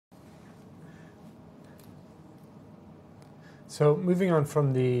So moving on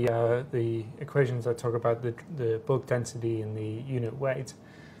from the equations that talk about the bulk density and the unit weight,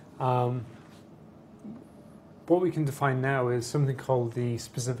 what we can define now is something called the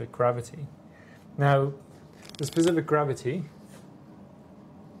specific gravity. Now, the specific gravity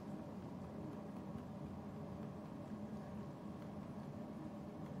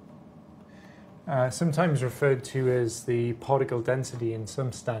sometimes referred to as the particle density in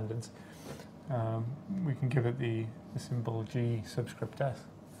some standards. We can give it the symbol G subscript S.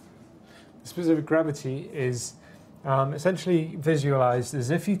 The specific gravity is essentially visualized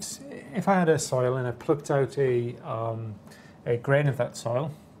as if I had a soil and I plucked out a grain of that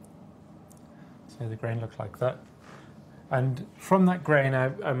soil. So the grain looked like that. And from that grain,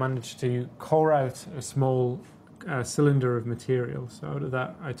 I managed to core out a small cylinder of material. So out of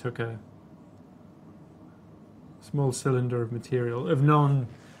that, I took a small cylinder of material of known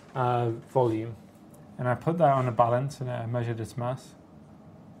volume, and I put that on a balance and I measured its mass,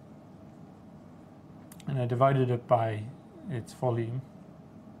 and I divided it by its volume.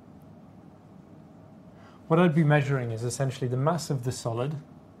 What I'd be measuring is essentially the mass of the solid,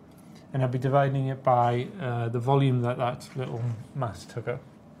 and I'd be dividing it by the volume that little mass took up.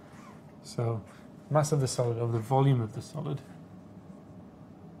 So mass of the solid over the volume of the solid.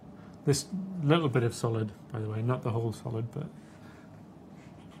 This little bit of solid, by the way, not the whole solid, but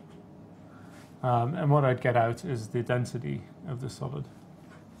and what I'd get out is the density of the solid.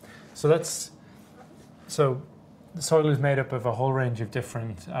 So the soil is made up of a whole range of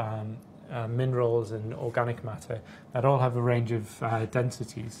different minerals and organic matter that all have a range of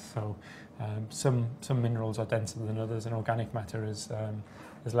densities. So some minerals are denser than others, and organic matter is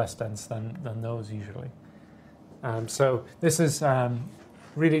less dense than those usually. So this is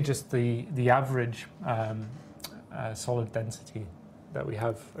really just the average solid density that we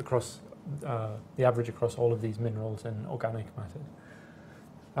have across the average across all of these minerals and organic matter.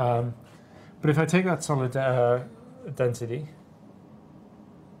 But if I take that solid density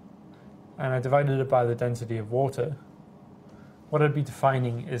and I divided it by the density of water, what I'd be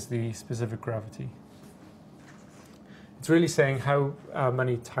defining is the specific gravity. It's really saying how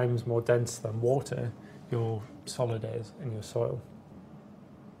many times more dense than water your solid is in your soil.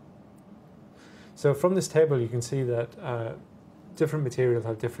 So from this table you can see that different materials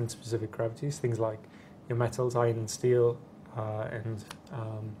have different specific gravities. Things like your metals, iron and steel, and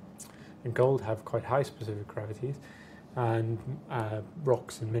gold have quite high specific gravities, and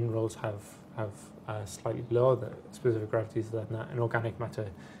rocks and minerals have slightly lower specific gravities than that, and organic matter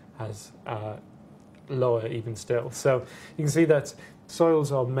has lower even still. So you can see that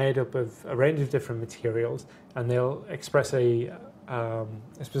soils are made up of a range of different materials, and they'll express a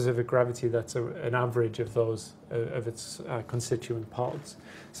specific gravity that's an average of those of its constituent parts.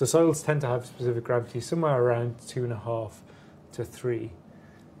 So soils tend to have specific gravity somewhere around 2.5 to 3.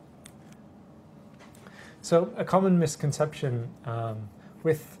 So a common misconception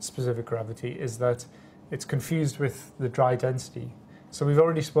with specific gravity is that it's confused with the dry density. So we've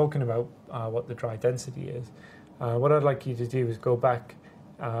already spoken about what the dry density is. What I'd like you to do is go back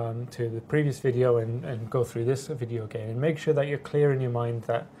to the previous video and go through this video again and make sure that you're clear in your mind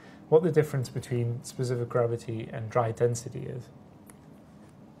that what the difference between specific gravity and dry density is.